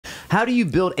How do you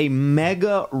build a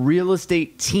mega real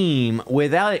estate team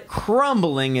without it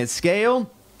crumbling at scale?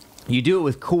 You do it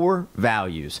with core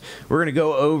values. We're going to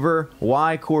go over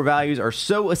why core values are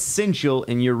so essential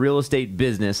in your real estate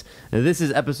business. This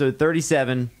is episode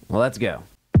 37. Well, let's go.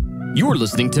 You're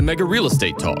listening to Mega Real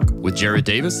Estate Talk with Jared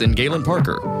Davis and Galen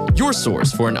Parker, your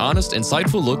source for an honest,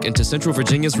 insightful look into Central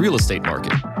Virginia's real estate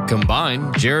market.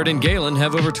 Combined, Jared and Galen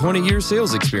have over 20 years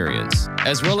sales experience,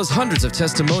 as well as hundreds of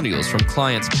testimonials from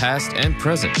clients past and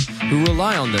present who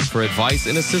rely on them for advice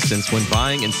and assistance when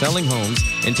buying and selling homes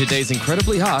in today's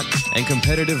incredibly hot and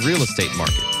competitive real estate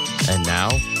market. And now,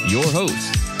 your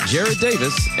hosts, Jared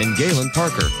Davis and Galen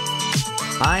Parker.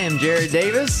 I am Jared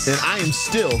Davis. And I am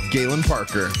still Galen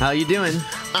Parker. How you doing?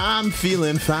 I'm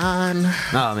feeling fine.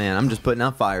 Oh, man, I'm just putting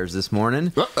out fires this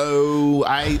morning. Uh-oh.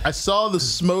 I saw the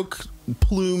smoke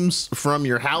plumes from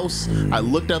your house. I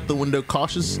looked out the window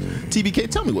cautious. TBK,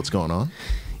 tell me what's going on.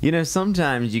 You know,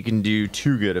 sometimes you can do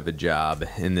too good of a job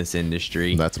in this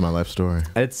industry. That's my life story.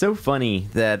 It's so funny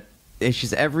that it's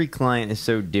just every client is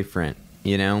so different,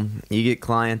 you know? You get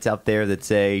clients out there that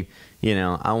say, you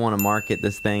know, I want to market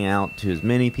this thing out to as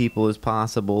many people as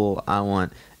possible. I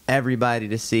want everybody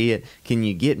to see it. Can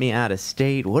you get me out of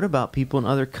state? What about people in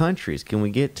other countries? Can we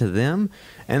get to them?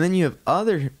 And then you have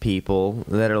other people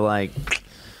that are like,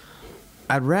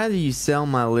 I'd rather you sell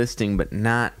my listing but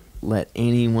not let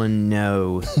anyone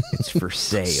know it's for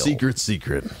sale.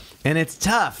 Secret. And it's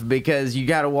tough because you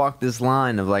got to walk this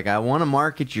line of like, I want to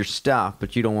market your stuff,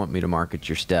 but you don't want me to market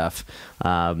your stuff.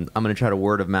 I'm going to try to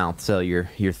word of mouth sell your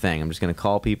thing. I'm just going to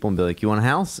call people and be like, you want a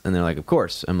house? And they're like, of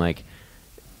course. I'm like,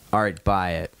 all right,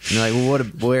 buy it. And they're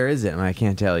like, well, where is it? And I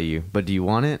can't tell you, but do you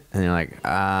want it? And they're like,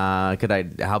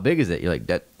 how big is it? You're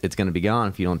like, it's going to be gone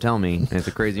if you don't tell me. And it's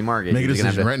a crazy market. Make a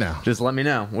decision right now. Just let me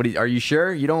know. Are you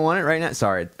sure you don't want it right now?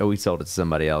 Sorry. Oh, we sold it to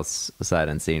somebody else sight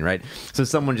unseen, right? So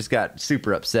someone just got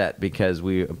super upset because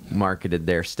we marketed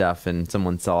their stuff and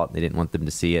someone saw it and they didn't want them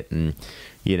to see it. And,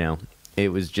 you know, it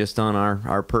was just on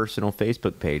our personal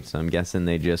Facebook page. So I'm guessing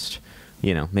they just,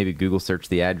 you know, maybe Google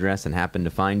searched the address and happened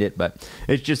to find it. But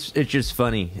it's just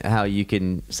funny how you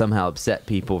can somehow upset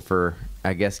people for,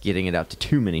 I guess, getting it out to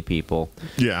too many people.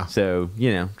 Yeah. So,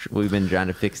 you know, we've been trying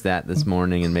to fix that this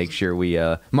morning and make sure we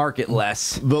market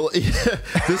less.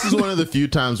 This is one of the few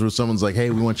times where someone's like, hey,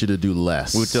 we want you to do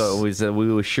less. We said we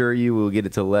will assure you we'll get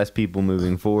it to less people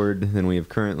moving forward than we have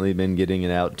currently been getting it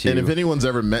out to. And if anyone's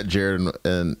ever met Jared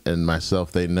and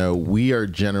myself, they know we are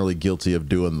generally guilty of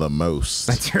doing the most.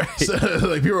 That's right. So,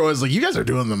 like, people are always like, you guys are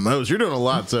doing the most. You're doing a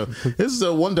lot. So this is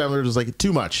one time we're just like,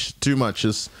 too much.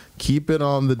 Just keep it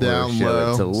on the down low.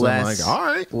 So like, all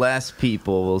right, less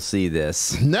people will see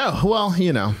this. No, well,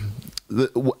 you know,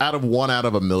 out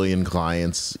of a million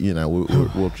clients, you know,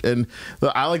 we'll and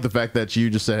I like the fact that you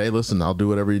just said, hey, listen, I'll do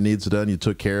whatever needs done. You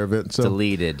took care of it. So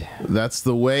deleted. That's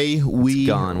the way it's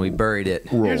gone. We buried it.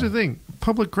 Roll. Here's the thing.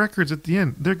 Public records at the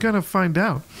end, they're gonna find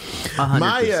out.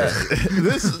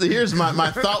 100%. Here's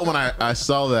my thought when I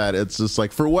saw that. It's just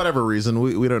like, for whatever reason,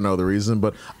 we don't know the reason,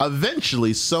 but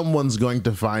eventually someone's going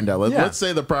to find out. Let's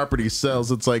say the property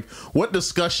sells. It's like, what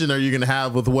discussion are you going to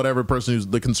have with whatever person who's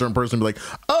the concerned person? Be like,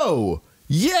 oh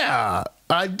yeah,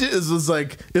 I did. It's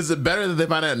like, is it better that they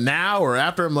find out now or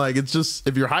after? I'm like, it's just,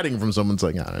 if you're hiding from someone, it's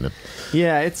like, I don't know.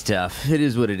 Yeah, it's tough. It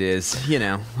is what it is. You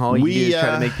know, all you do is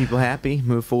try to make people happy,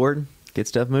 move forward, get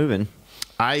stuff moving.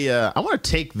 I want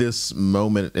to take this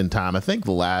moment in time. I think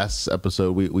the last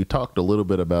episode we talked a little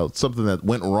bit about something that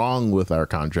went wrong with our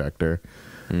contractor.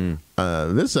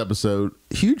 This episode,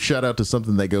 huge shout out to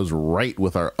something that goes right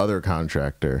with our other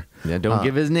contractor. Yeah, don't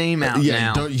give his name out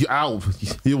now.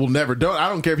 You will never. I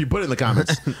don't care if you put it in the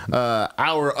comments.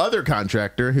 Our other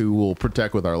contractor, who will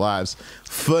protect with our lives,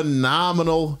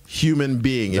 phenomenal human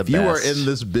being. If you are in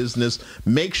this business,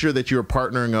 make sure that you're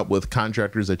partnering up with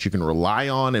contractors that you can rely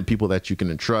on and people that you can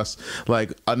entrust.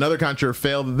 Like, another contractor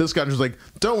failed. This contractor's like,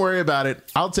 don't worry about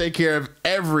it. I'll take care of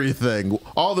everything.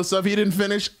 All the stuff he didn't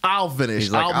finish, I'll finish.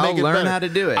 He's like, I'll learn how to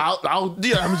do it.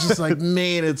 I'm just like,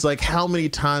 man, it's like, how many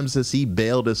times has he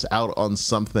bailed us out on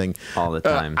something? All the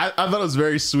time. I thought it was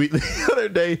very sweet. The other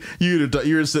day, you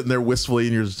were sitting there wistfully,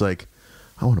 and you're just like,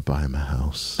 I want to buy him a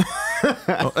house.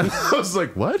 I was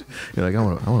like, what? You're like,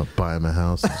 I want to buy him a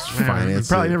house. He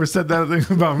probably never said that thing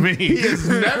about me. He has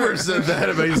never said that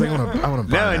about you. He's like, I want to buy him a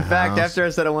house. No, in fact, after I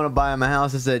said I want to buy him a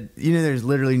house, I said, you know, there's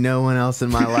literally no one else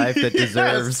in my life that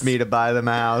deserves me to buy them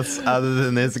a house other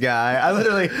than this guy. I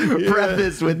literally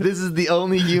prefaced with, this is the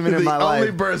only human in my life the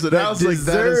only person that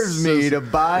deserves me to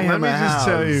buy him a house.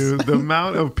 Let me just tell you, the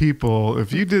amount of people,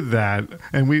 if you did that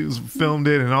and we filmed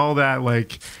it and all that,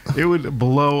 like, it would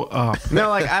blow up. No,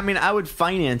 like, I mean, I I would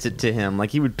finance it to him.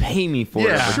 Like, he would pay me for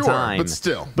it over sure, time.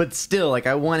 but still, like,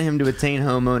 I want him to attain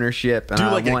home ownership. And do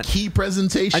like a key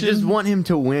presentation. I just want him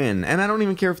to win, and I don't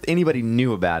even care if anybody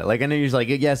knew about it. Like, I know you're like,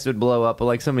 yes, it would blow up, but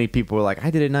like, so many people were like,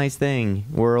 I did a nice thing,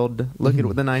 world. Look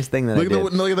at the nice thing that I did. Look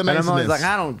at the niceness. And I'm always like,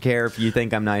 I don't care if you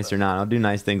think I'm nice or not. I'll do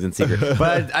nice things in secret.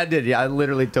 But I did. Yeah, I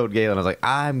literally told Galen, I was like,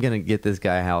 I'm gonna get this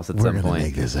guy a house at some point.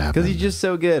 Make this happen. Because he's just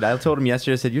so good. I told him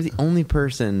yesterday, I said, you're the only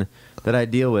person that I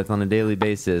deal with on a daily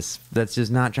basis that's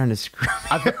just not trying to screw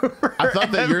me over. I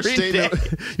thought that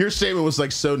your statement was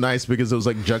like so nice because it was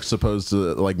like juxtaposed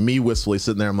to like me wistfully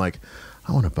sitting there. I'm like,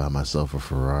 I want to buy myself a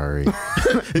Ferrari.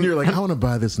 And you're like, I want to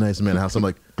buy this nice man house. I'm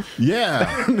like,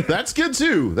 yeah, that's good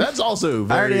too. That's also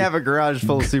very... I already have a garage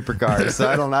full of supercars, so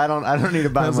I don't need to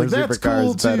buy more that's supercars.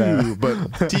 Cool too. But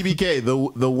TBK,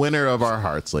 the winner of our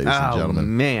hearts, ladies and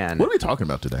gentlemen. Man. What are we talking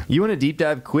about today? You want to deep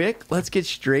dive quick? Let's get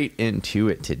straight into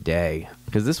it today,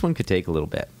 because this one could take a little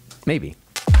bit. Maybe.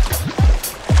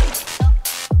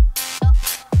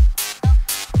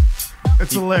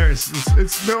 It's hilarious.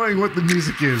 It's knowing what the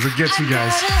music is that gets you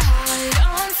guys.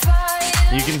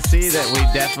 You can see that we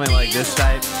definitely like this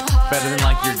type better than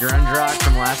like your grunge rock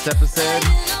from last episode.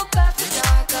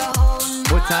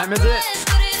 What time is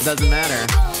it? Doesn't matter,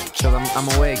 because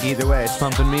I'm awake either way. It's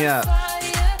pumping me up.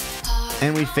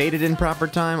 And we faded in proper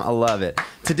time. I love it.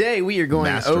 Today we are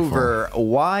going over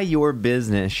why your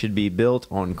business should be built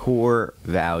on core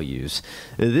values.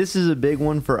 This is a big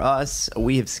one for us.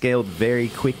 We have scaled very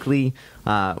quickly.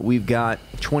 We've got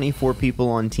 24 people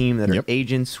on team that are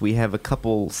agents. We have a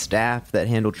couple staff that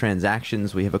handle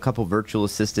transactions. We have a couple virtual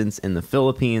assistants in the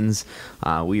Philippines.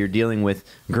 We are dealing with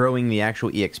growing the actual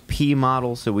EXP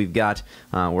model. So we've got,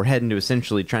 we're heading to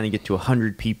essentially trying to get to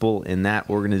 100 people in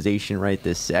that organization right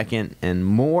this second and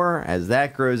more as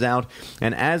that grows out.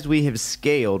 And as we have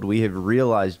scaled, we have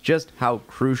realized just how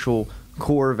crucial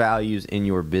core values in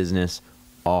your business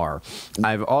are.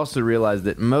 I've also realized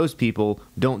that most people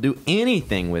don't do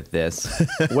anything with this,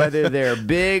 whether they're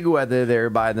big, whether they're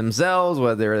by themselves,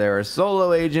 whether they're a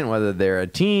solo agent, whether they're a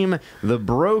team. The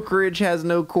brokerage has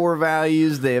no core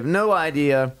values. They have no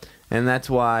idea. And that's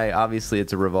why, obviously,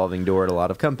 it's a revolving door at a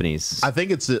lot of companies. I think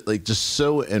it's like just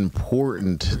so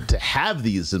important to have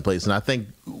these in place, and I think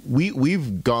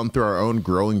we've gone through our own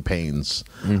growing pains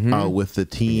with the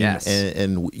team. Yes.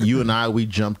 And you and I, we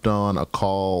jumped on a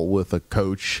call with a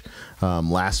coach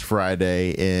last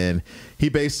Friday, and he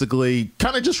basically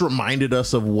kind of just reminded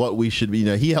us of what we should be. You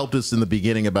know, he helped us in the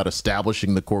beginning about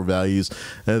establishing the core values,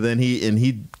 and then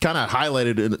he kind of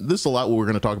highlighted, and this is a lot what we're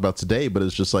going to talk about today, but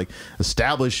it's just like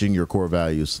establishing your core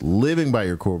values, living by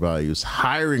your core values,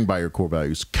 hiring by your core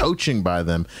values, coaching by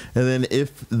them, and then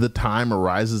if the time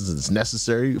arises and it's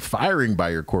necessary, firing by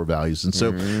your core values. And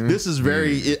so this is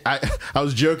very, I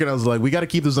was joking, I was like, we got to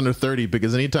keep this under 30,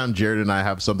 because anytime Jared and I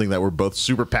have something that we're both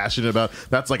super passionate about,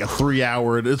 that's like a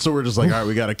 3-hour, so we're just like, all right,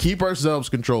 we got to keep ourselves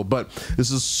controlled. But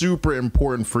this is super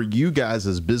important for you guys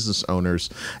as business owners,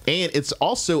 and it's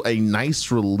also a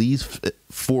nice relief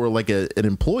for like an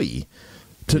employee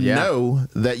to know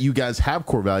that you guys have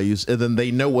core values, and then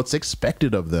they know what's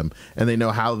expected of them, and they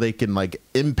know how they can like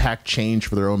impact change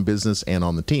for their own business and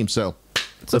on the team. So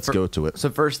let's go to it. So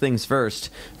first things first,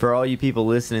 for all you people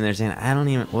listening, they're saying, I don't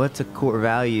even, what's a core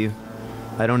value?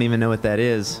 I don't even know what that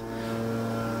is.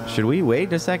 Should we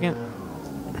wait a second?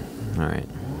 All right.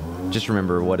 Just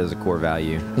remember, what is a core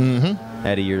value?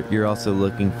 Eddie, you're also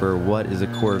looking for what is a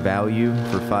core value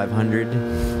for 500.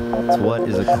 So what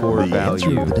is a core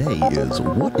value? The answer of the day is,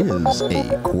 what is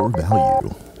a core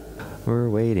value? We're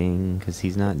waiting because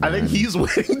he's not done. I think he's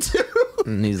waiting too.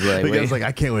 And he's like, the guy's like,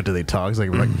 I can't wait till they talk. He's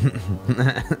like,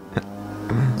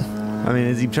 I mean,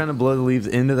 is he trying to blow the leaves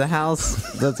into the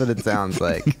house? That's what it sounds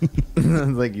like.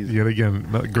 Sounds like he's Yet again,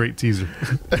 not a great teaser.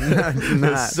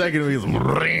 the second he's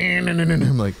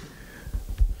I'm like,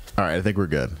 all right, I think we're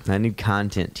good. I need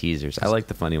content teasers. I like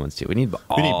the funny ones too. We need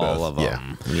all of them.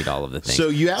 Yeah. We need all of the things. So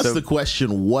you asked the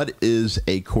question, what is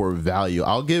a core value?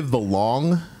 I'll give the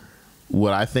long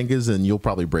what I think is, and you'll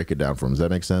probably break it down for them. Does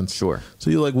that make sense? Sure. So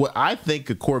you're like, what I think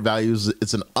a core value is,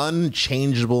 it's an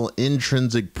unchangeable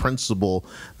intrinsic principle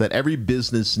that every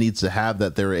business needs to have,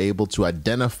 that they're able to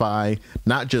identify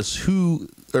not just who,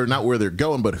 or not where they're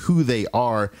going, but who they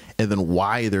are, and then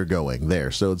why they're going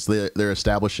there. So it's they're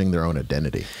establishing their own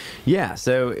identity. Yeah.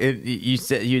 So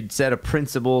you'd set a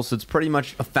principle. So it's pretty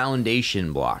much a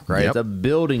foundation block, right? Yep. It's a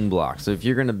building block. So if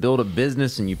you're going to build a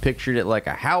business and you pictured it like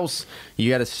a house, you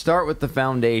got to start with the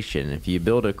foundation. If you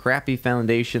build a crappy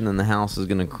foundation, then the house is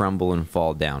going to crumble and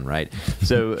fall down, right?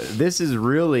 So this is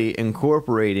really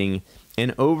incorporating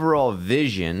an overall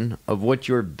vision of what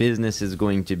your business is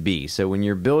going to be. So when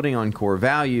you're building on core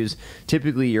values,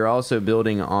 typically you're also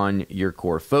building on your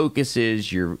core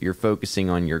focuses, you're focusing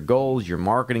on your goals, your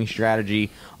marketing strategy,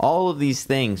 all of these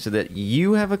things so that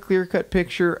you have a clear-cut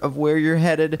picture of where you're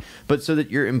headed, but so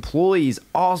that your employees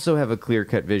also have a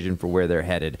clear-cut vision for where they're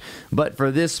headed. But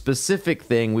for this specific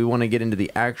thing, we want to get into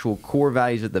the actual core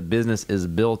values that the business is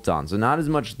built on. So not as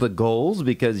much the goals,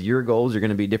 because your goals are going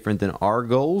to be different than our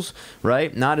goals,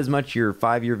 right? Not as much your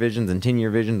 5-year visions and 10-year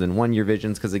visions and 1-year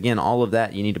visions, because again, all of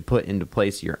that you need to put into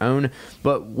place your own.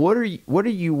 But what do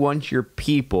you want your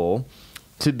people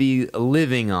to be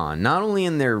living on, not only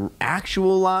in their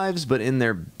actual lives, but in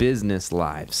their business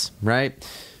lives, right?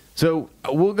 So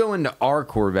we'll go into our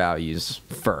core values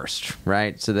first,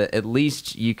 right? So that at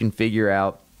least you can figure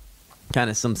out kind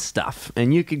of some stuff,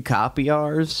 and you could copy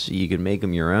ours, you can make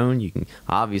them your own, you can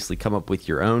obviously come up with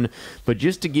your own, but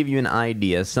just to give you an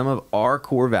idea, some of our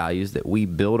core values that we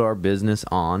build our business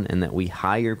on and that we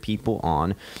hire people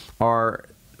on are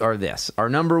this. Our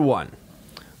number 1,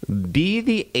 be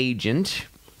the agent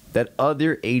that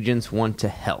other agents want to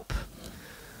help.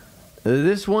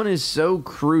 This one is so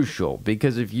crucial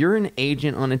because if you're an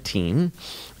agent on a team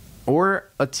or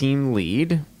a team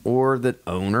lead or the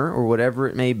owner or whatever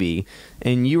it may be,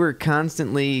 and you are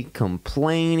constantly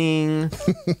complaining,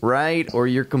 right? Or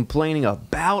you're complaining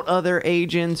about other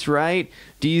agents, right?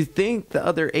 Do you think the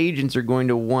other agents are going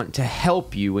to want to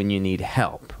help you when you need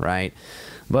help, right?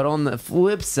 But on the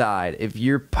flip side, if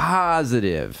you're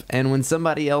positive and when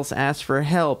somebody else asks for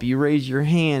help, you raise your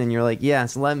hand and you're like,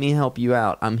 yes, let me help you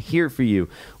out. I'm here for you.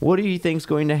 What do you think's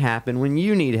going to happen when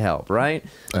you need help, right?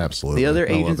 Absolutely. The other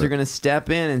agents are going to step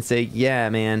in and say, yeah,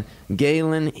 man,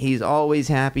 Galen, he's always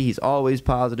happy. He's always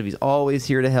positive. He's always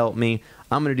here to help me.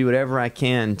 I'm going to do whatever I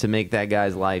can to make that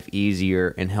guy's life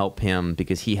easier and help him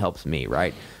because he helps me,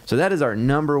 right? So that is our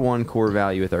number 1 core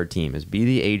value with our team, is be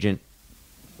the agent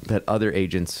that other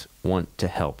agents want to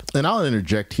help. And I'll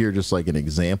interject here just like an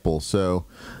example. So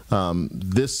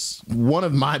this, one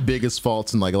of my biggest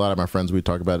faults, and like a lot of my friends, we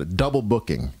talk about it, double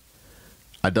booking.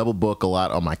 I double book a lot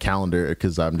on my calendar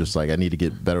because I'm just like, I need to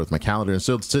get better with my calendar. And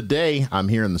so today I'm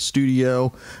here in the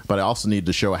studio, but I also need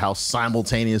to show a house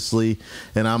simultaneously.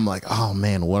 And I'm like, oh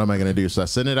man, what am I going to do? So I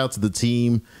send it out to the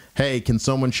team. Hey, can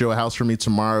someone show a house for me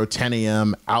tomorrow, 10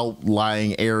 a.m.,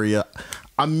 outlying area?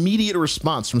 Immediate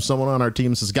response from someone on our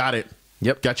team says, got it.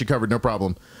 Yep. Got you covered. No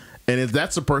problem. And if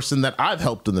that's a person that I've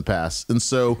helped in the past. And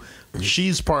so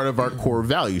she's part of our core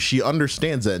value. She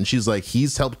understands that. And she's like,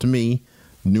 he's helped me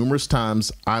numerous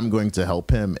times. I'm going to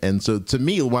help him. And so to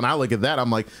me, when I look at that,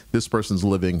 I'm like, this person's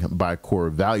living by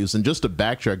core values. And just to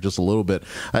backtrack just a little bit,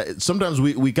 sometimes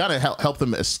we got to help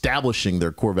them establishing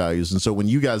their core values. And so when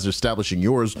you guys are establishing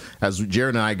yours, as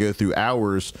Jared and I go through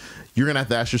ours, you're going to have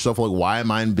to ask yourself, like, why am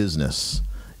I in business?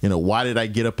 You know, why did I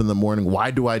get up in the morning? Why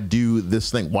do I do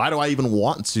this thing? Why do I even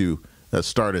want to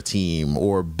start a team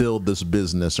or build this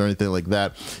business or anything like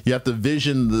that? You have to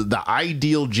vision the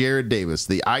ideal Jared Davis,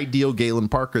 the ideal Galen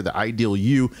Parker, the ideal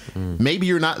you. Maybe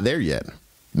you're not there yet.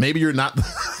 Maybe you're not.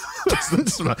 Look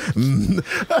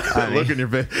in your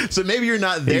face. So maybe you're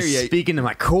not there yet. Speaking to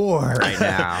my core right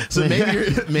now. So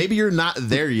maybe you're not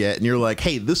there yet, and you're like,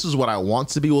 hey, this is what I want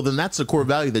to be. Well, then that's a core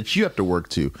value that you have to work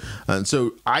to. And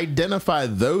so identify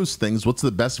those things. What's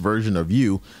the best version of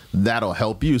you that'll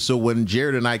help you? So when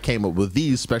Jared and I came up with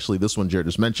these, especially this one Jared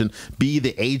just mentioned, be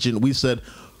the agent, we said,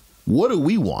 what do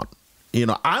we want? You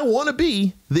know, I want to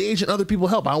be the agent other people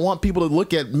help. I want people to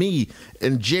look at me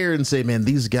and Jared and say, man,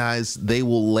 these guys, they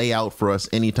will lay out for us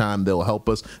anytime. They'll help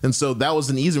us. And so that was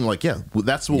an easy one. Like, yeah,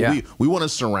 that's what we want to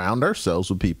surround ourselves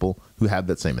with people who have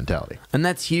that same mentality. And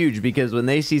that's huge because when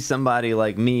they see somebody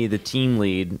like me, the team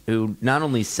lead, who not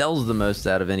only sells the most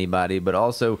out of anybody, but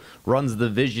also runs the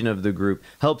vision of the group,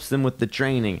 helps them with the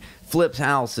training, flips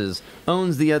houses,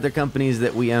 owns the other companies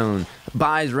that we own,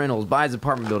 buys rentals, buys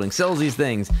apartment buildings, sells these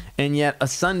things, and yet a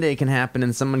Sunday can happen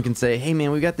and someone can say, hey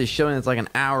man, we got this showing that's like an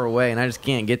hour away and I just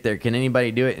can't get there. Can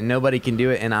anybody do it? And nobody can do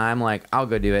it. And I'm like, I'll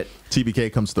go do it.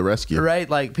 TBK comes to the rescue. Right?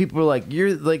 Like people are like,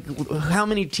 you're like, how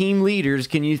many team leaders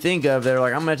can you think of that are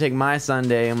like, I'm going to take my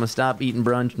Sunday, I'm going to stop eating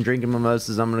brunch and drinking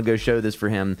mimosas, I'm going to go show this for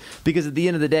him. Because at the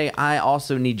end of the day, I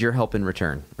also need your help in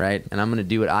return, right? And I'm going to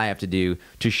do what I have to do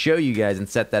to show you guys and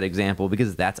set that example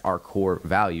because that's our core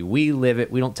value. We live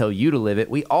it. We don't tell you to live it.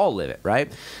 We all live it,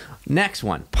 right? Next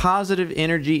one, positive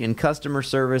energy and customer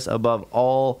service above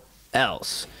all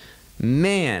else.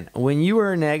 Man, when you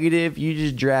are negative, you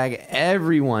just drag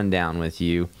everyone down with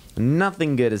you.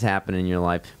 nothing good has happened in your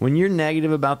life. When you're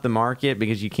negative about the market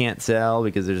because you can't sell,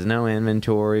 because there's no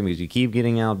inventory, because you keep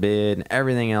getting outbid and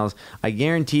everything else, I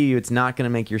guarantee you it's not going to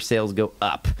make your sales go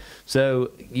up.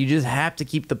 So you just have to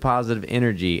keep the positive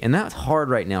energy. And that's hard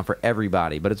right now for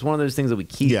everybody, but it's one of those things that we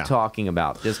keep talking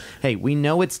about. Just, hey, we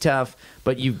know it's tough,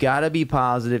 but you've got to be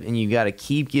positive and you've got to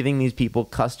keep giving these people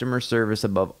customer service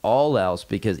above all else,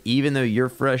 because even though you're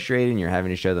frustrated and you're having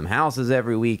to show them houses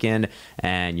every weekend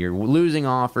and you're losing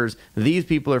offers, these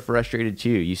people are frustrated too.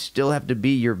 You still have to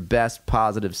be your best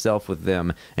positive self with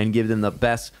them and give them the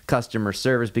best customer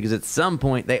service, because at some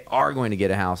point they are going to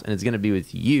get a house and it's going to be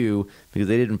with you because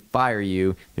they didn't fire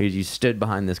you because you stood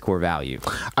behind this core value.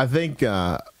 I think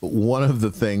one of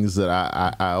the things that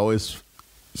I always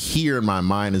hear in my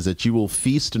mind is that you will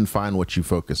feast and find what you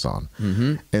focus on.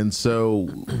 And so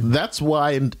that's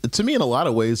why, to me, in a lot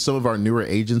of ways, some of our newer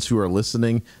agents who are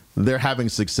listening, they're having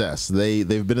success.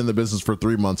 They've been in the business for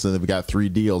 3 months and they've got 3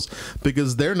 deals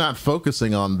because they're not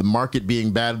focusing on the market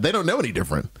being bad. They don't know any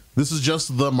different. This is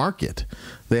just the market.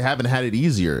 They haven't had it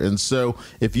easier. And so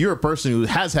if you're a person who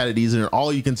has had it easier,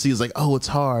 all you can see is like, oh, it's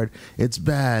hard, it's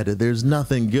bad, there's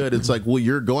nothing good. It's like, well,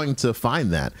 you're going to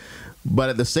find that. But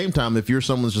at the same time, if you're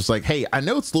someone's just like, hey, I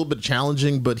know it's a little bit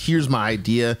challenging, but here's my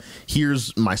idea,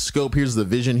 here's my scope, here's the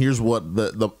vision, here's what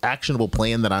the actionable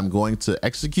plan that I'm going to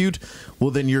execute,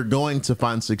 well, then you're going to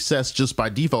find success just by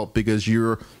default because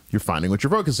you're finding what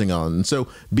you're focusing on. And so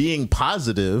being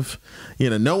positive,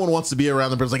 no one wants to be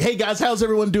around the person like, hey guys, how's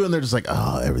everyone doing? They're just like,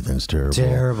 oh, everything's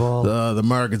terrible. The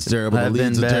market's terrible. The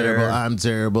leads are terrible. I'm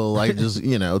terrible. I just,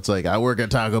 it's like I work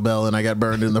at Taco Bell and I got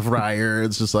burned in the fryer.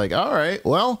 It's just like, all right,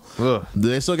 well, do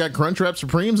they still got Crunchwrap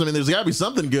Supremes? I mean, there's got to be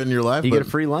something good in your life. You get a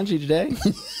free lunch each day?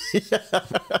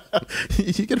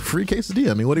 You get a free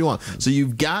quesadilla. I mean, what do you want? So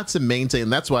you've got to maintain.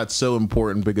 That's why it's so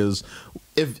important, because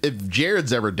if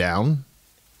Jared's ever down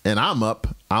and I'm up,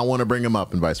 I want to bring him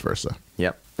up and vice versa.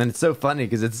 Yep. And it's so funny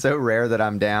because it's so rare that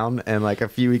I'm down. And like a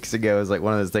few weeks ago, it was like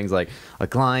one of those things, like a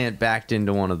client backed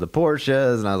into one of the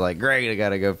Porsches and I was like, great, I got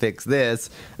to go fix this.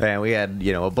 And we had,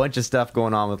 a bunch of stuff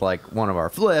going on with like one of our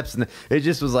flips. And it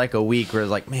just was like a week where it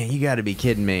was like, man, you got to be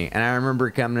kidding me. And I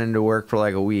remember coming into work for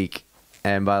like a week.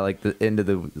 And by like the end of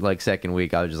the second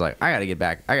week, I was just like, I got to get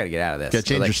back. I got to get out of this. Got to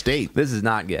change your state. This is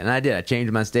not good. And I did. I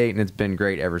changed my state, and it's been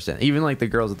great ever since. Even like the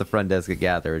girls at the front desk at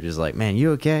Gather were just like, man,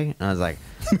 you okay? And I was like,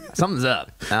 something's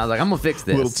up. And I was like, I'm going to fix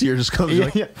this. A little tear just comes.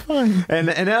 Yeah. Fine. And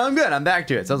now I'm good. I'm back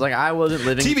to it. So I was like, I wasn't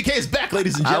living. TBK is back,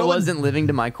 ladies and gentlemen. I wasn't living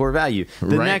to my core value.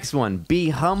 The next one, be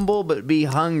humble, but be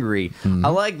hungry. I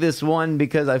like this one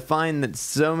because I find that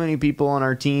so many people on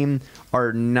our team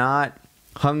are not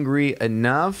hungry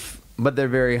enough, but they're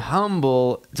very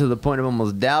humble to the point of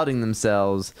almost doubting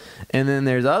themselves. And then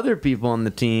there's other people on the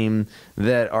team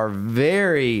that are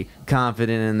very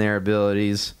confident in their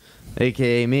abilities,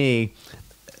 aka me,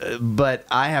 but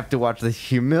I have to watch the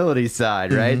humility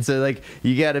side, right? So like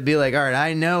you got to be like, all right,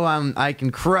 I know I can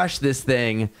crush this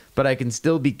thing, but I can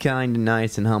still be kind and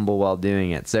nice and humble while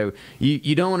doing it. So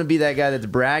you don't want to be that guy that's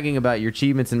bragging about your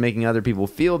achievements and making other people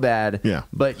feel bad. Yeah.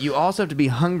 But you also have to be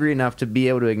hungry enough to be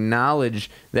able to acknowledge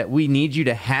that we need you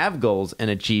to have goals and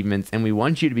achievements, and we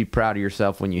want you to be proud of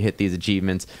yourself when you hit these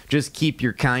achievements. Just keep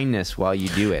your kindness while you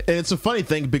do it. And it's a funny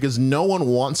thing because no one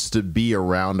wants to be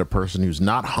around a person who's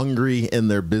not hungry in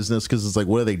their business, because it's like,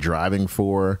 what are they driving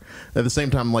for? At the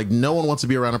same time, like, no one wants to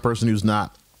be around a person who's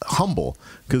not humble,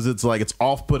 because it's like it's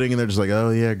off-putting and they're just like,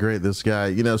 oh yeah, great, this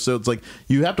guy, so it's like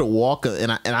you have to walk,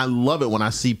 and I love it when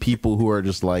I see people who are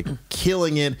just like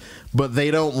killing it, but they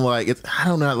don't like it. I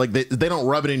don't know, like they don't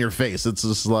rub it in your face. It's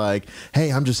just like,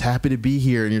 hey, I'm just happy to be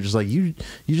here, and you're just like, you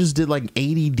just did like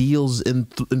 80 deals in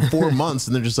 4 months,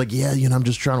 and they're just like, yeah, I'm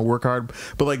just trying to work hard,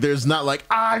 but like there's not like,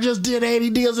 I just did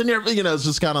 80 deals in here, it's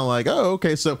just kind of like, oh,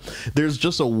 okay. So there's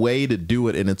just a way to do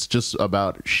it, and it's just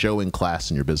about showing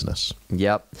class in your business.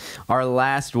 Yep. Our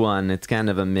last one, it's kind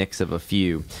of a mix of a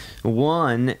few.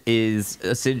 One is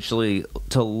essentially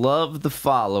to love the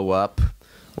follow-up,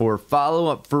 or follow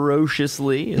up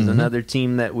ferociously is another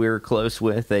team that we're close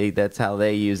with. That's how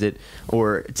they use it.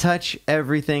 Or touch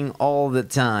everything all the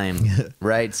time,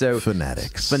 right? So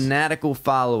fanatical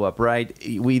follow up, right?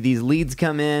 These leads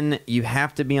come in, you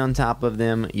have to be on top of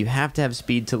them. You have to have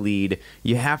speed to lead.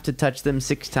 You have to touch them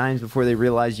 6 times before they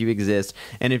realize you exist.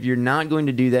 And if you're not going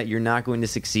to do that, you're not going to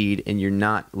succeed, and you're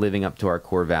not living up to our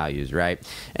core values, right?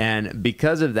 And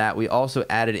because of that, we also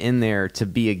added in there to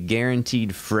be a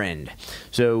guaranteed friend.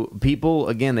 So people,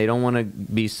 again, they don't want to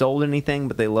be sold anything,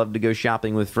 but they love to go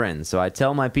shopping with friends. So I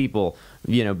tell my people,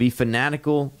 be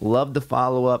fanatical, love the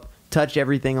follow-up, touch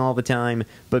everything all the time,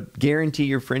 but guarantee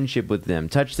your friendship with them.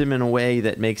 Touch them in a way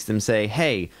that makes them say,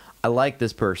 hey, I like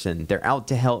this person. They're out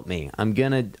to help me. I'm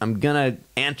gonna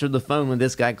answer the phone when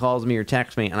this guy calls me or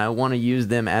texts me, and I want to use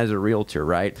them as a realtor,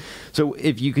 right? So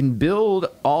if you can build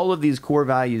all of these core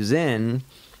values in,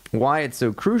 why it's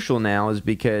so crucial now is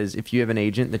because if you have an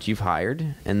agent that you've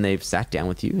hired and they've sat down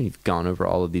with you and you've gone over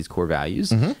all of these core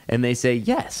values and they say,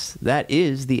 yes, that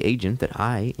is the agent that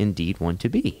I indeed want to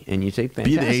be. And you say,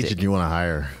 fantastic. Be the agent you want to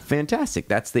hire. Fantastic.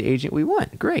 That's the agent we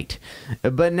want. Great.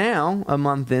 But now, a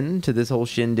month into this whole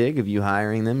shindig of you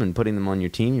hiring them and putting them on your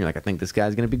team, you're like, I think this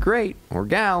guy's going to be great, or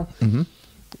gal.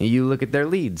 You look at their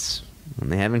leads and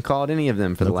they haven't called any of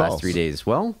them for the last 3 days.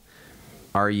 Well,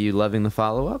 are you loving the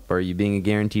follow-up? Are you being a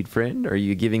guaranteed friend? Are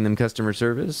you giving them customer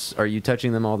service? Are you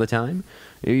touching them all the time?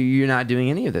 You're not doing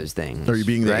any of those things. Are you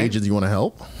being the agent you want to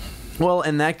help? Well,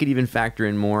 and that could even factor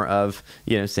in more of,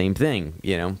 same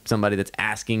thing, somebody that's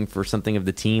asking for something of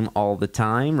the team all the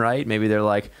time, right? Maybe they're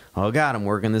like, oh, God, I'm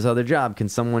working this other job. Can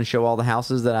someone show all the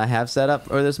houses that I have set up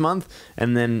for this month?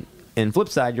 And then in flip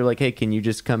side, you're like, hey, can you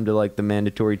just come to like the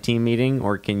mandatory team meeting,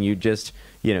 or can you just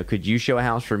could you show a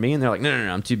house for me? And they're like, no,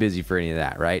 I'm too busy for any of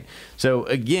that, right? So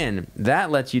again, that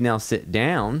lets you now sit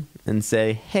down and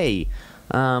say, hey,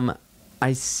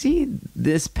 I see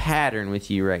this pattern with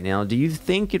you right now. Do you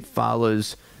think it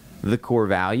follows the core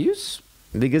values?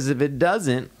 Because if it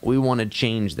doesn't, we want to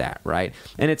change that, right?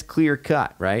 And it's clear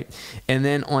cut, right? And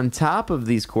then on top of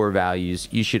these core values,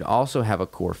 you should also have a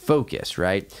core focus,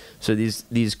 right? So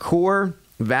these core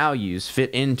values fit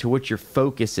into what your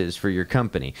focus is for your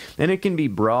company. And it can be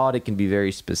broad, it can be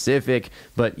very specific,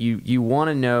 but you want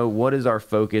to know what is our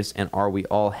focus and are we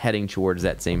all heading towards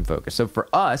that same focus. So for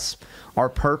us, our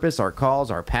purpose, our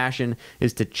cause, our passion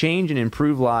is to change and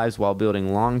improve lives while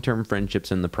building long-term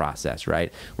friendships in the process,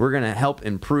 right? We're going to help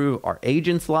improve our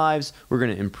agents' lives. We're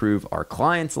going to improve our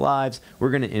clients' lives.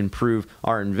 We're going to improve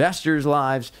our investors'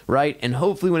 lives, right? And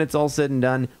hopefully when it's all said and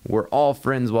done, we're all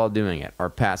friends while doing it. Our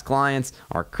past clients,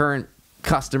 our current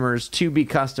customers, to-be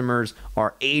customers,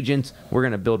 our agents, we're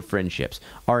going to build friendships.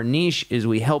 Our niche is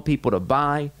we help people to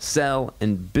buy, sell,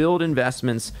 and build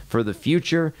investments for the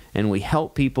future, and we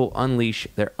help people unleash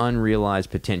their unrealized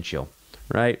potential,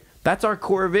 right? That's our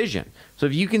core vision. So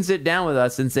if you can sit down with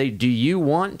us and say, do you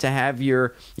want to have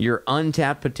your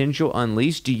untapped potential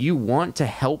unleashed? Do you want to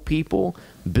help people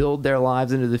build their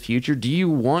lives into the future? Do you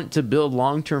want to build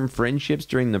long-term friendships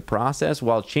during the process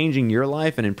while changing your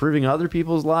life and improving other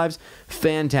people's lives?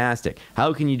 Fantastic.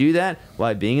 How can you do that?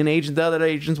 By being an agent that other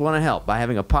agents want to help, by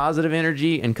having a positive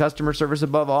energy and customer service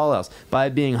above all else, by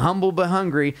being humble but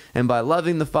hungry, and by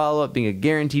loving the follow-up, being a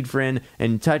guaranteed friend,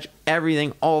 and touch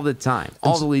everything all the time,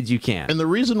 all the leads you can. And the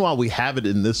reason why we have it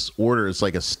in this order is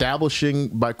like establishing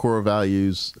by core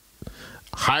values,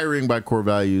 hiring by core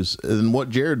values, and what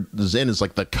Jared is in is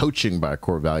like the coaching by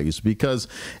core values, because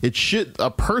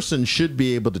a person should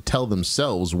be able to tell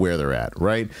themselves where they're at,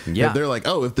 right? Yeah. If they're like,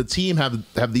 oh, if the team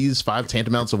have these 5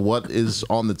 tantamounts of what is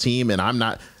on the team, and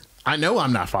I know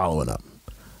I'm not following up.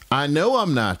 I know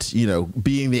I'm not,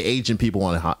 being the agent people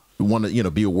want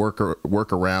to be a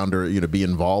work around or be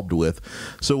involved with.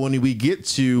 So when we get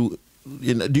to,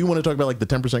 do you want to talk about like the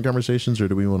 10% conversations, or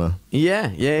do we want to?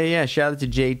 Yeah. Shout out to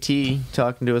JT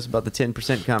talking to us about the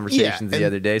 10% conversations the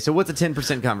other day. So what's a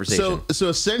 10% conversation? So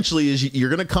essentially is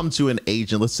you're going to come to an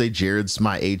agent. Let's say Jared's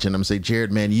my agent. I'm going to say,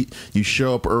 Jared, man, you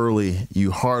show up early, you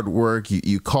hard work,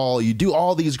 you call, you do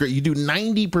all these great, you do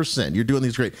 90%, you're doing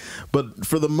these great. But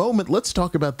for the moment, let's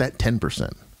talk about that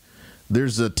 10%.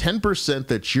 There's a 10%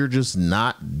 that you're just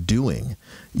not doing.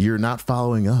 You're not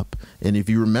following up. And if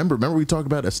you remember we talked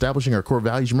about establishing our core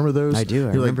values. Remember those? I do.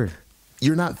 I remember. Like,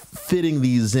 you're not fitting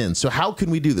these in. So how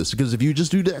can we do this? Because if you just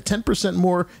do that 10%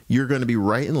 more, you're going to be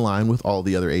right in line with all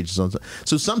the other agents.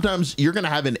 So sometimes you're going to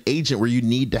have an agent where you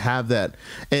need to have that.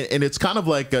 And it's kind of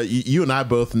like you and I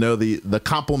both know the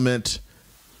compliment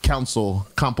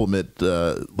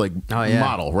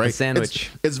model, right? The sandwich.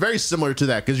 It's very similar to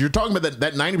that, because you're talking about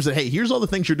that 90%. Hey, here's all the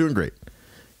things you're doing great.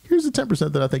 Here's the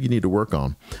 10% that I think you need to work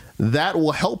on. That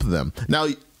will help them. Now,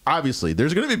 obviously,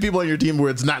 there's going to be people on your team where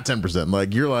it's not 10%.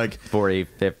 Like, you're like 40,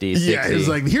 50, 60. Yeah, it's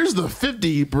like, here's the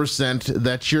 50%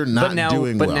 that you're not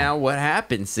doing well. But now what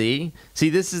happens, see,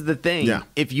 this is the thing. Yeah.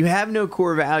 If you have no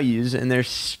core values and there's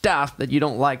stuff that you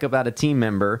don't like about a team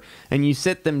member and you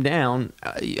sit them down,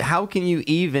 how can you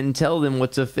even tell them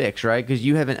what to fix, right? Because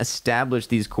you haven't established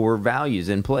these core values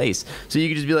in place. So you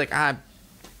could just be like,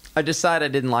 I decided I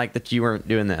didn't like that you weren't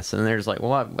doing this. And they're just like,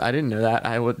 well, I didn't know that.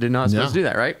 I did not supposed to do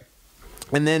that, right?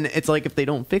 And then it's like, if they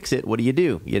don't fix it, what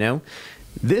do?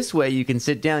 This way you can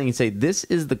sit down and you can say, this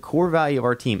is the core value of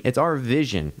our team. It's our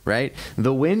vision, right?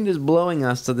 The wind is blowing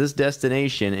us to this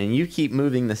destination, and you keep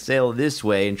moving the sail this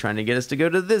way and trying to get us to go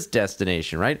to this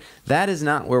destination, right? That is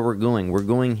not where we're going. We're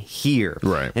going here.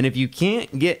 Right. And if you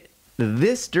can't get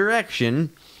this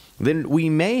direction, then we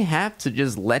may have to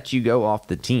just let you go off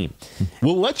the team.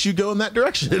 We'll let you go in that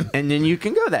direction. And then you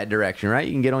can go that direction, right?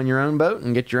 You can get on your own boat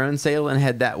and get your own sail and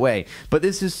head that way. But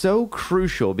this is so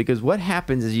crucial because what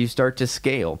happens is you start to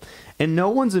scale, and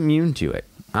no one's immune to it.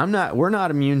 We're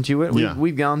not immune to it.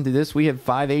 We've gone through this. We had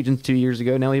 5 agents 2 years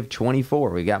ago. Now we have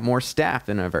 24. We got more staff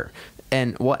than ever.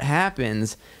 And what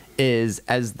happens is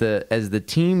as the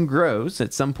team grows,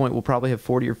 at some point we'll probably have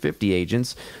 40 or 50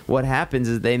 agents. What happens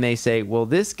is they may say, well,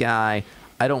 this guy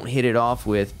I don't hit it off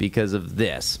with because of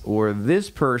this, or this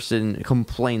person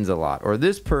complains a lot, or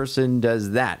this person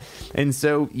does that. And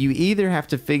so you either have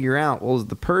to figure out, well, is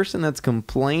the person that's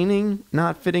complaining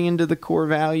not fitting into the core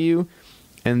value,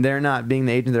 and they're not being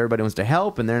the agent that everybody wants to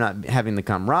help, and they're not having the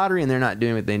camaraderie, and they're not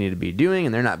doing what they need to be doing,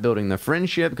 and they're not building the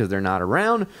friendship because they're not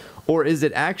around? Or is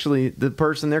it actually the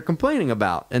person they're complaining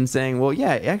about and saying, well,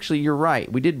 yeah, actually, you're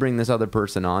right. We did bring this other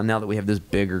person on now that we have this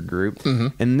bigger group. Mm-hmm.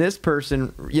 And this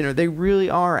person, they really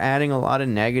are adding a lot of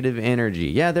negative energy.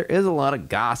 Yeah, there is a lot of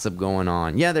gossip going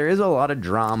on. Yeah, there is a lot of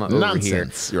drama over here.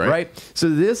 Right? So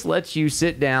this lets you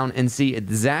sit down and see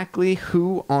exactly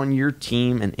who on your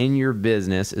team and in your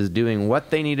business is doing what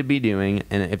they need to be doing,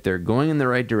 and if they're going in the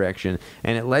right direction.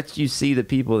 And it lets you see the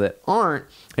people that aren't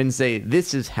and say,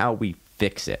 this is how we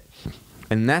fix it.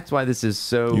 And that's why this is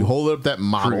so You hold up that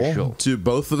model crucial to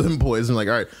both of the employees and like,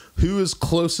 all right, who is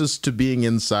closest to being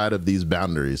inside of these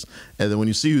boundaries? And then when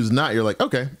you see who's not, you're like,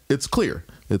 okay, it's clear.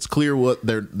 It's clear what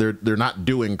they're not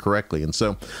doing correctly. And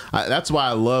so that's why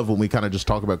I love when we kind of just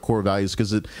talk about core values,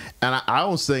 because I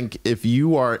always think if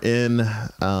you are in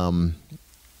the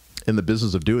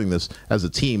business of doing this as a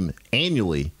team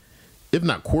annually, if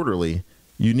not quarterly,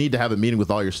 you need to have a meeting with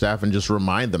all your staff and just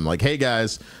remind them, like, hey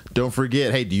guys, don't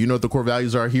forget, hey, do you know what the core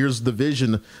values are? Here's the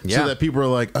vision. So that people are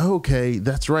like, oh, okay,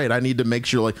 that's right. I need to make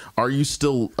sure, like, are you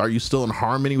still in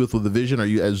harmony with the vision? Are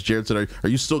you, as Jared said, are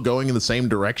you still going in the same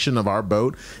direction of our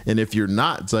boat? And if you're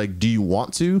not, it's like, do you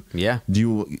want to? Yeah. Do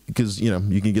you, because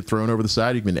you can get thrown over the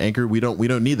side, you can anchor. We don't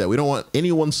need that. We don't want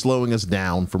anyone slowing us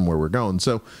down from where we're going.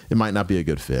 So it might not be a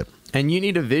good fit. And you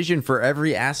need a vision for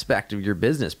every aspect of your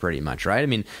business, pretty much, right? I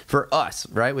mean, for us,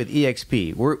 right, with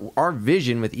EXP, our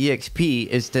vision with EXP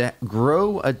is to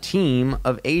grow a team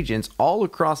of agents all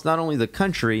across not only the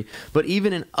country, but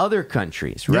even in other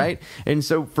countries, right? Yeah. And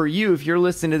so for you, if you're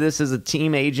listening to this as a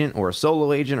team agent or a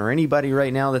solo agent or anybody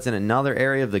right now that's in another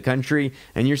area of the country,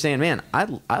 and you're saying, man,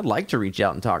 I'd like to reach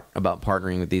out and talk about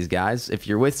partnering with these guys. If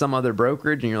you're with some other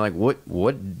brokerage and you're like,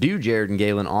 what do Jared and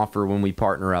Galen offer when we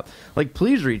partner up? Like,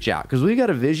 please reach out, because we got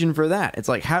a vision for that. It's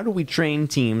like, how do we train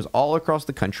teams all across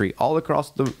the country, all across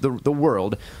the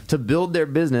world, to build their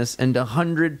business into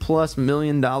 $100+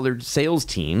 million sales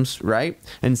teams, right?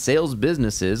 And sales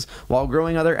businesses, while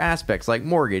growing other aspects like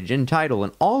mortgage and title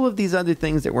and all of these other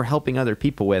things that we're helping other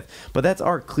people with. But that's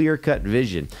our clear-cut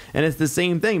vision. And it's the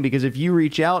same thing, because if you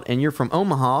reach out and you're from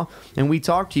Omaha and we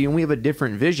talk to you and we have a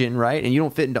different vision, right, and you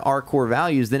don't fit into our core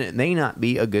values, then it may not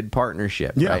be a good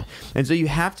partnership, right? And so you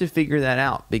have to figure that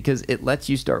out, because it lets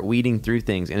you start weeding through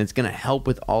things, and it's going to help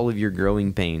with all of your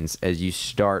growing pains as you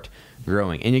start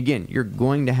growing. And again, you're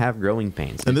going to have growing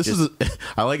pains. And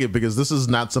I like it, because this is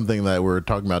not something that we're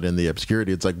talking about in the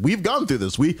obscurity. It's like, we've gone through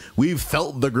this. We've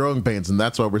felt the growing pains, and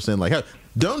that's why we're saying, like, hey,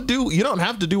 you don't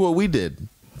have to do what we did,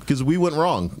 because we went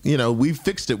wrong. We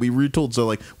fixed it. We retooled. So,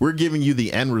 like, we're giving you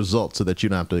the end result so that you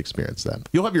don't have to experience that.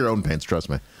 You'll have your own pains, trust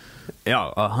me.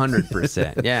 Yeah,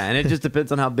 100%. Yeah, and it just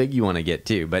depends on how big you want to get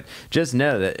too. But just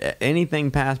know that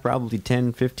anything past probably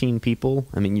 10, 15 people,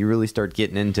 I mean, you really start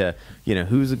getting into,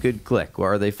 who's a good click?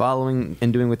 Or are they following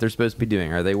and doing what they're supposed to be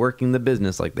doing? Are they working the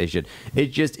business like they should? It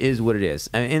just is what it is.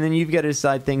 And then you've got to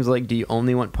decide things like, do you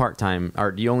only want part-time,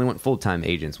 or do you only want full-time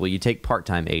agents? Will you take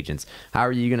part-time agents? How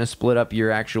are you going to split up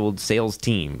your actual sales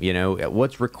team?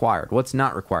 What's required? What's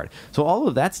not required? So all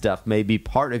of that stuff may be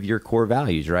part of your core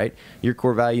values, right? Your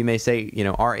core value may say,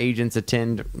 our agents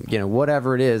attend,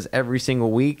 whatever it is every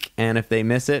single week. And if they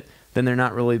miss it, then they're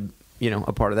not really,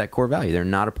 a part of that core value. They're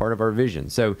not a part of our vision.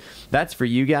 So that's for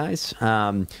you guys.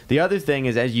 The other thing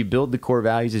is, as you build the core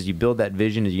values, as you build that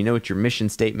vision, as you know what your mission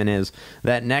statement is,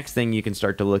 that next thing you can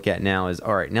start to look at now is,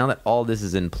 all right, now that all this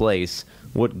is in place,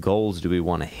 what goals do we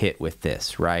want to hit with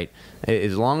this, right?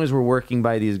 As long as we're working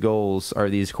by these goals or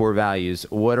these core values,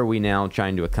 what are we now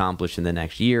trying to accomplish in the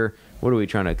next year? What are we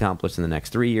trying to accomplish in the next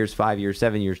 3 years, 5 years,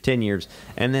 7 years, 10 years?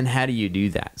 And then how do you do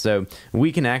that? So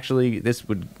we can actually, this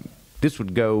would this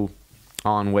would go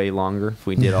on way longer if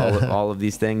we did all of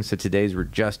these things. So today's we're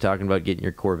just talking about getting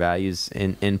your core values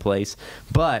in place.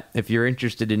 But if you're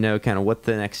interested to know kind of what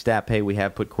the next step, hey, we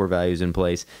have put core values in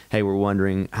place. Hey, we're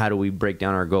wondering, how do we break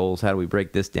down our goals? How do we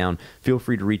break this down? Feel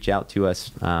free to reach out to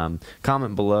us.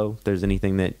 Comment below if there's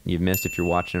anything that you've missed, if you're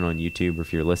watching on YouTube or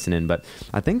if you're listening. But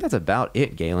I think that's about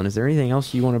it, Galen. Is there anything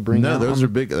else you want to bring up? No, those are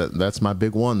big. That's my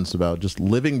big ones, about just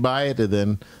living by it and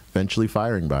then eventually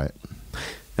firing by it.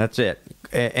 That's it.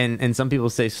 And some people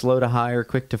say slow to hire,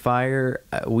 quick to fire.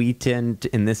 We tend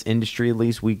to, in this industry at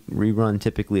least, we run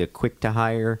typically a quick to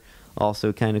hire,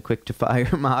 also kind of quick to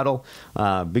fire model,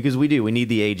 because we need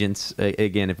the agents.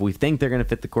 Again, if we think they're going to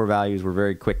fit the core values, we're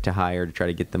very quick to hire to try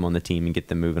to get them on the team and get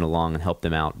them moving along and help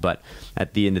them out. But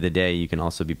at the end of the day, you can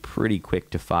also be pretty quick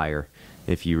to fire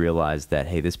if you realize that,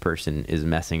 hey, this person is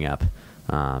messing up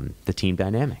the team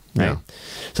dynamic. Right? Yeah.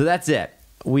 So that's it.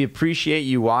 We appreciate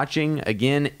you watching.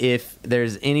 Again, if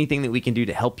there's anything that we can do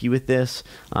to help you with this,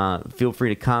 feel free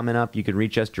to comment up. You can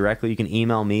reach us directly. You can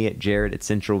email me at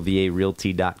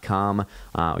jared@centralvarealty.com.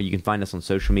 Or you can find us on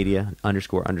social media,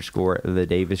 __ the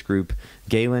Davis Group.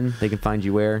 Galen, they can find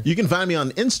you where? You can find me on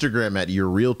Instagram at your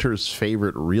realtor's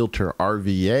favorite realtor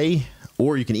RVA.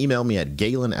 Or you can email me at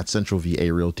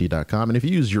galen@centralvarealty.com. And if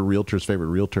you use your realtor's favorite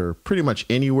realtor pretty much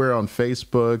anywhere on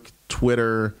Facebook,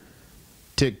 Twitter,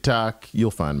 TikTok, you'll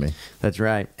find me. That's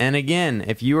right. And again,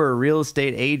 if you are a real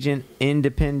estate agent,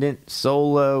 independent,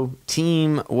 solo,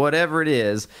 team, whatever it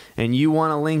is, and you want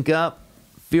to link up,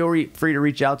 feel free to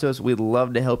reach out to us. We'd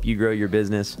love to help you grow your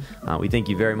business. We thank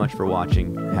you very much for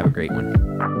watching. Have a great one.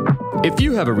 If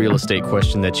you have a real estate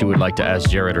question that you would like to ask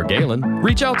Jared or Galen,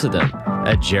 reach out to them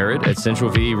at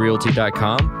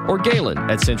jared@centralvarealty.com or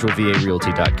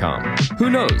galen@centralvarealty.com.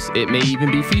 Who knows, it may even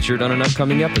be featured on an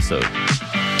upcoming episode.